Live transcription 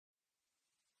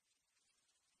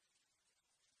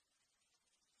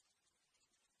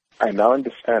I now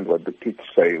understand what the kids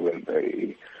say when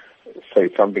they say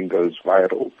something goes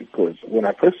viral, because when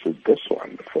I posted this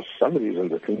one, for some reason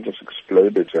the thing just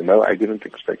exploded. So no, I didn't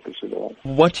expect this at all.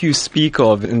 What you speak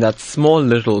of in that small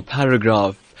little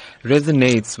paragraph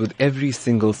resonates with every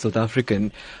single South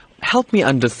African. Help me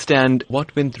understand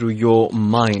what went through your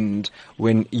mind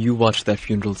when you watched that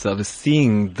funeral service,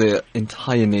 seeing the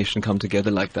entire nation come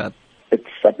together like that. It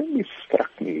suddenly struck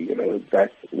me,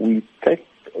 that we take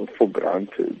for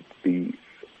granted the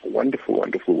wonderful,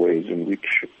 wonderful ways in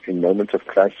which, in moments of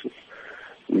crisis,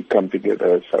 we come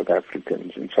together as South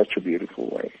Africans in such a beautiful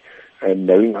way. And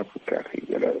knowing Uncle Kathy,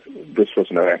 this was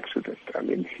no accident. I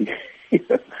mean,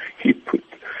 he put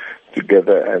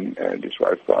together, and his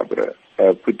wife Barbara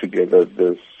put together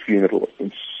this funeral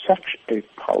in such a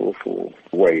powerful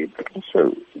way, but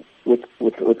also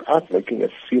without making a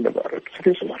scene about it. So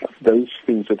there's a lot of those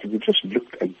things that if you just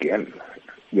looked again,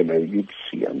 you'd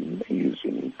see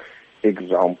amazing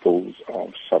examples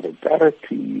of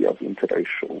solidarity, of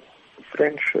interracial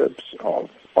friendships, of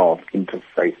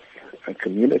interfaith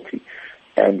community.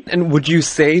 And would you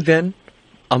say then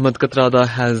Ahmed Kathrada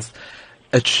has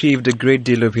achieved a great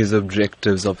deal of his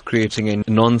objectives of creating a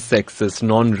non-sexist,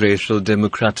 non-racial,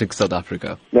 democratic South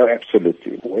Africa? No,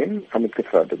 absolutely. When Ahmed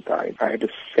Kathrada died, I had a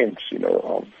sense,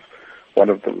 of one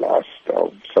of the last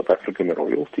of South African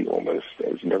royalty, almost,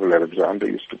 as Neville Alexander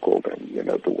used to call them,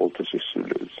 the Walter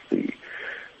Sisulus,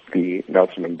 the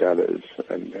Nelson Mandelas,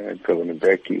 and Governor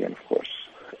Mbeki, and of course,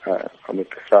 Ahmed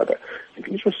Kathrada. And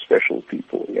these were special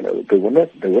people, they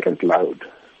weren't loud,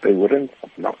 they weren't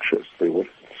obnoxious, they weren't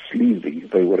sleazy,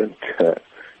 they weren't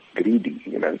greedy,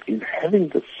 in having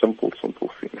this simple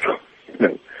funeral,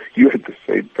 you at the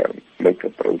same time make a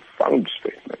profound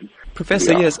statement.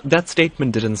 Professor, yes, that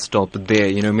statement didn't stop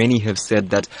there. Many have said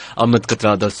that Ahmed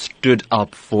Kathrada stood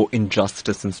up for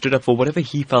injustice and stood up for whatever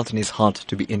he felt in his heart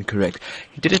to be incorrect.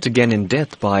 He did it again in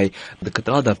death by the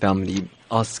Kathrada family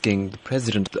asking the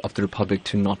President of the Republic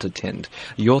to not attend.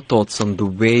 Your thoughts on the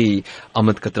way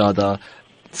Ahmed Kathrada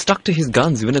stuck to his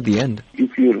guns even at the end?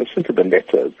 If you listen to the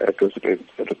letter that was read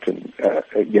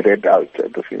out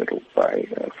at the funeral by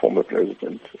former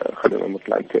President Kgalema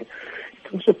Motlanthe,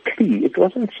 it was a plea. It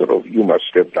wasn't sort of, you must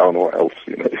step down or else,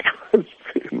 It was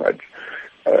very much,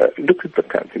 look at the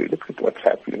country, look at what's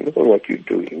happening, look at what you're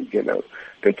doing,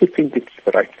 Don't you think it's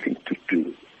the right thing to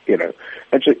do,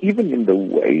 And so even in the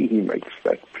way he makes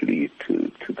that plea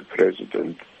to the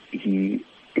President, he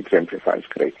exemplifies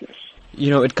greatness.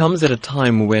 It comes at a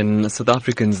time when South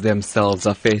Africans themselves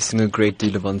are facing a great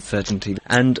deal of uncertainty.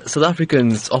 And South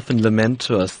Africans often lament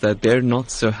to us that they're not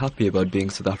so happy about being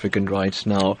South African right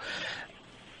now.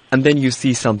 And then you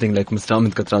see something like Mr.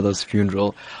 Ahmed Kathrada's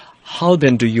funeral. How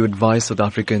then do you advise South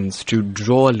Africans to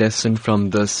draw a lesson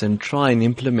from this and try and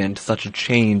implement such a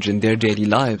change in their daily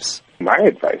lives? My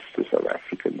advice to South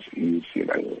Africans is,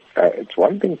 it's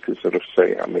one thing to sort of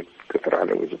say Ahmed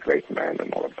Kathrada was a great man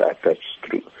and all of that. That's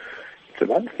true. It's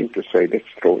another thing to say, let's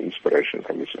draw inspiration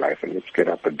from his life and let's get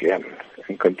up again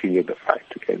and continue the fight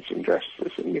against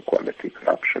injustice, inequality,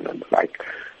 corruption, and the like.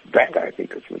 That, I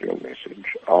think, is the real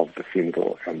message of the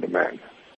funeral and the man.